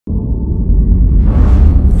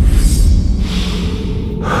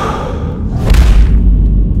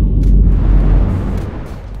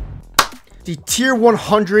the Tier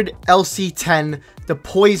 100 LC10, the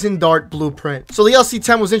Poison Dart Blueprint. So the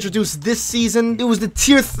LC10 was introduced this season. It was the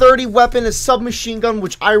Tier 30 weapon, a submachine gun,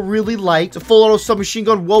 which I really liked. It's a full auto submachine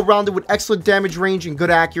gun, well-rounded with excellent damage range and good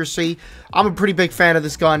accuracy. I'm a pretty big fan of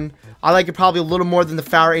this gun. I like it probably a little more than the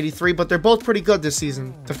Farah 83, but they're both pretty good this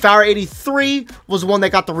season. The Farah 83 was the one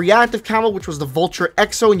that got the reactive camo, which was the Vulture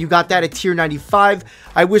Exo, and you got that at Tier 95.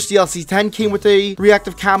 I wish the LC10 came with a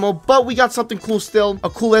reactive camo, but we got something cool still, a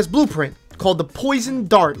cool-ass blueprint called the Poison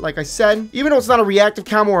Dart. Like I said, even though it's not a reactive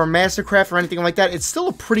camo or a mastercraft or anything like that, it's still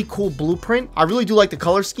a pretty cool blueprint. I really do like the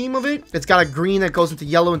color scheme of it. It's got a green that goes into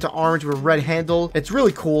yellow into orange with a red handle. It's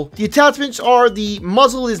really cool. The attachments are the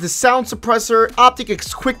muzzle is the sound suppressor, optic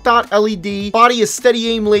is quick dot LED, body is steady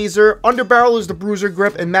aim laser, underbarrel is the bruiser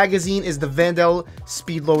grip, and magazine is the Vandal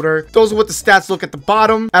speed loader. Those are what the stats look at the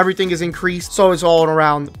bottom. Everything is increased, so it's all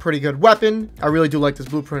around pretty good weapon. I really do like this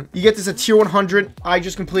blueprint. You get this at Tier 100. I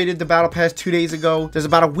just completed the battle pass 2 days ago. There's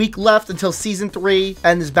about a week left until season 3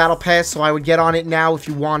 and this battle pass, so I would get on it now if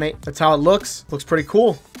you want it. That's how it looks. Looks pretty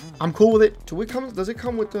cool. I'm cool with it. Does it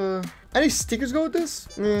come with any stickers go with this?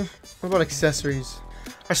 What about accessories?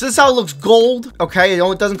 Alright, so this is how it looks. Gold. Okay,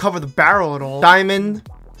 it doesn't cover the barrel at all. Diamond,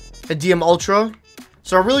 a DM Ultra.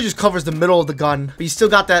 So it really just covers the middle of the gun, but you still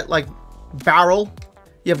got that like barrel.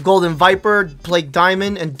 You have Golden Viper, Plague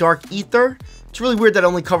Diamond, and Dark Ether. It's really weird that it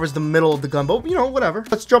only covers the middle of the gun, but you know, whatever.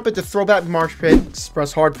 Let's jump into Throwback Marsh Pit.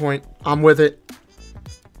 Express Hardpoint. I'm with it.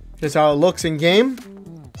 Here's how it looks in game.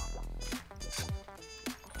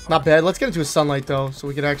 Not bad. Let's get into a sunlight though, so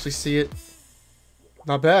we can actually see it.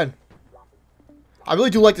 Not bad. I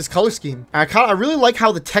really do like this color scheme. I really like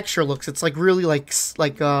how the texture looks. It's like really like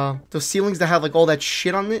those ceilings that have like all that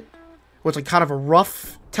shit on it, where it's like kind of a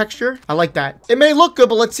rough texture. I like that. It may look good,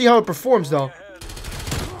 but let's see how it performs though.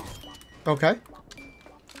 Okay.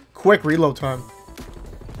 Quick reload time.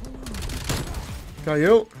 Got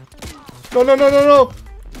you. No, no, no, no, no.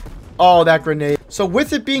 Oh, that grenade. So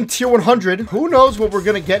with it being Tier 100, who knows what we're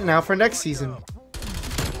going to get now for next season.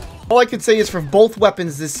 All I can say is for both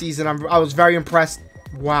weapons this season, I was very impressed.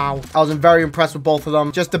 Wow. I was very impressed with both of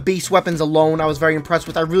them. Just the beast weapons alone, I was very impressed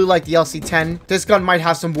with. I really like the LC10. This gun might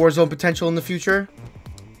have some Warzone potential in the future.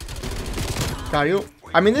 Got you.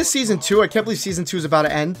 I mean, this season 2, I can't believe season 2 is about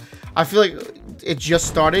to end. I feel like it just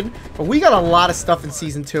started, but we got a lot of stuff in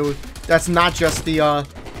season 2. That's not just the,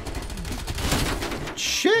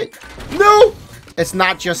 shit. No! It's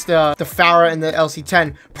not just the Farah and the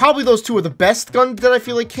LC10. Probably those two are the best guns that I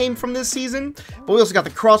feel like came from this season. But we also got the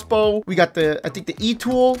crossbow. We got I think the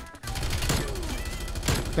E-tool.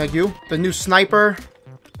 Thank you. The new sniper.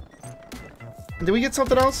 And did we get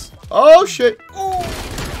something else? Oh, shit. Ooh.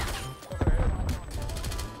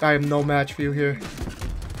 I am no match for you here.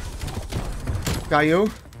 Got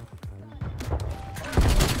you.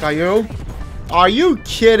 Got you. Are you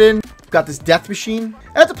kidding? Got this death machine.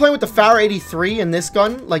 After playing with the Farah 83 and this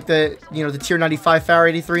gun, like the Tier 95 Farah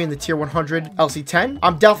 83 and the Tier 100 LC10,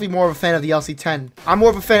 I'm definitely more of a fan of the LC10. I'm more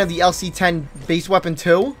of a fan of the LC10 base weapon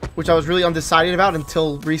too, which I was really undecided about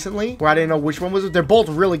until recently, where I didn't know which one was it. They're both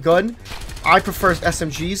really good. I prefer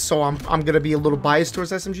SMGs, so I'm gonna be a little biased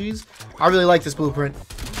towards SMGs. I really like this blueprint.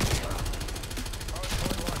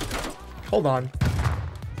 Hold on.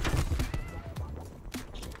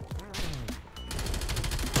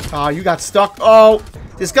 You got stuck. Oh,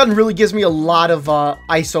 this gun really gives me a lot of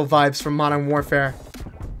ISO vibes from Modern Warfare.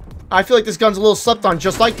 I feel like this gun's a little slept on,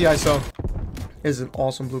 just like the ISO. This is an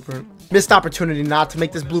awesome blueprint. Missed opportunity not to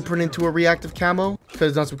make this blueprint into a reactive camo. Could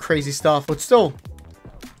have done some crazy stuff, but still,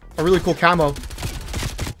 a really cool camo.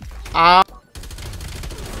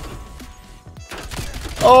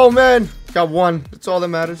 Oh man, got one. That's all that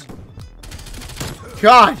matters.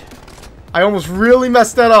 God, I almost really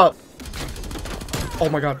messed that up. Oh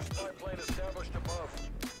my god.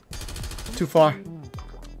 Too far.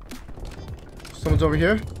 Someone's over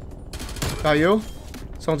here. Got you.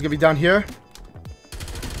 Someone's gonna be down here.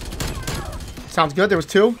 Sounds good. There was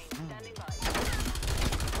two.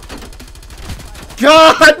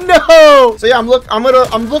 God, no! So yeah, I'm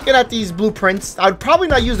looking at these blueprints. I'd probably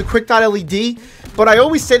not use the quick dot LED, but I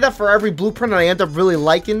always say that for every blueprint, and I end up really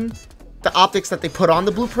liking the optics that they put on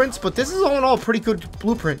the blueprints. But this is all in all a pretty good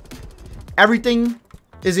blueprint. Everything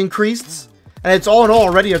is increased, and it's all in all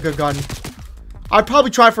already a good gun. I'd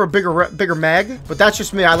probably try for a bigger mag, but that's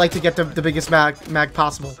just me. I like to get the biggest mag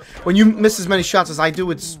possible. When you miss as many shots as I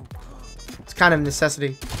do, it's kind of a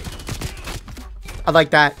necessity. I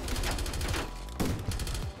like that.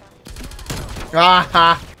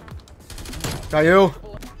 Ah, got you.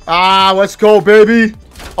 Ah, let's go, baby.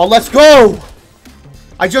 Oh, let's go.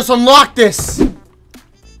 I just unlocked this.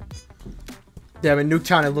 Damn it,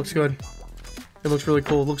 Nuketown, it looks good. It looks really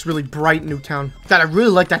cool. It looks really bright in Newtown. God, I really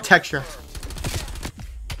like that texture.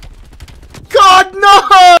 God,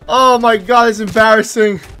 no! Oh my god, it's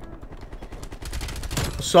embarrassing.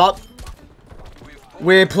 What's up?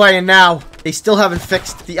 We ain't playing now. They still haven't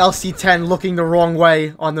fixed the LC10 looking the wrong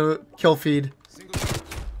way on the kill feed.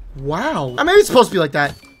 Wow. I mean, it's supposed to be like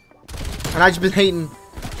that. And I just been hating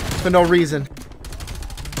for no reason.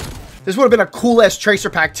 This would have been a cool-ass tracer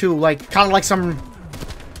pack, too. Like, kind of like some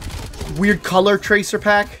weird color tracer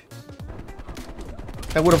pack.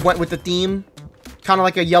 That would have went with the theme. Kind of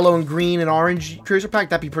like a yellow and green and orange tracer pack.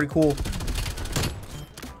 That'd be pretty cool.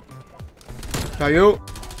 Got you.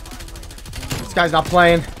 This guy's not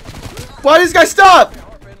playing. Why did this guy stop?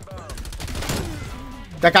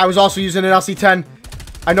 That guy was also using an LC10.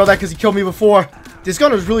 I know that because he killed me before. This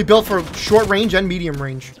gun was really built for short range and medium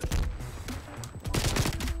range.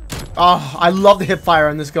 Oh, I love the hip fire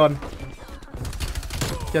on this gun.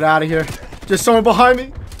 Get out of here. There's someone behind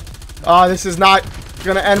me. Oh, this is not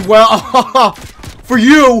gonna end well. For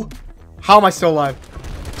you. How am I still alive?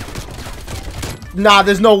 Nah,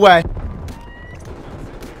 there's no way.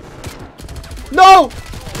 No!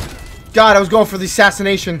 God, I was going for the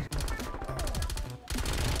assassination.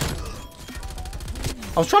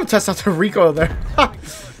 I was trying to test out the recoil there.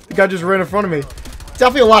 The guy just ran in front of me.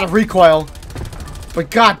 Definitely a lot of recoil. But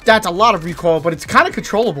god, that's a lot of recoil, but it's kind of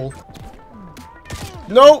controllable.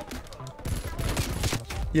 Nope.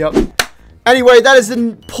 Yep. Anyway, that is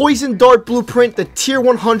the Poison Dart blueprint, the Tier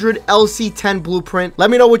 100 LC10 blueprint. Let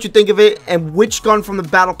me know what you think of it and which gun from the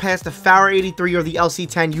Battle Pass, the Farah 83 or the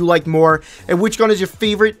LC10 you like more, and which gun is your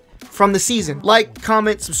favorite from the season. Like,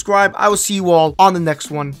 comment, subscribe. I will see you all on the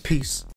next one. Peace.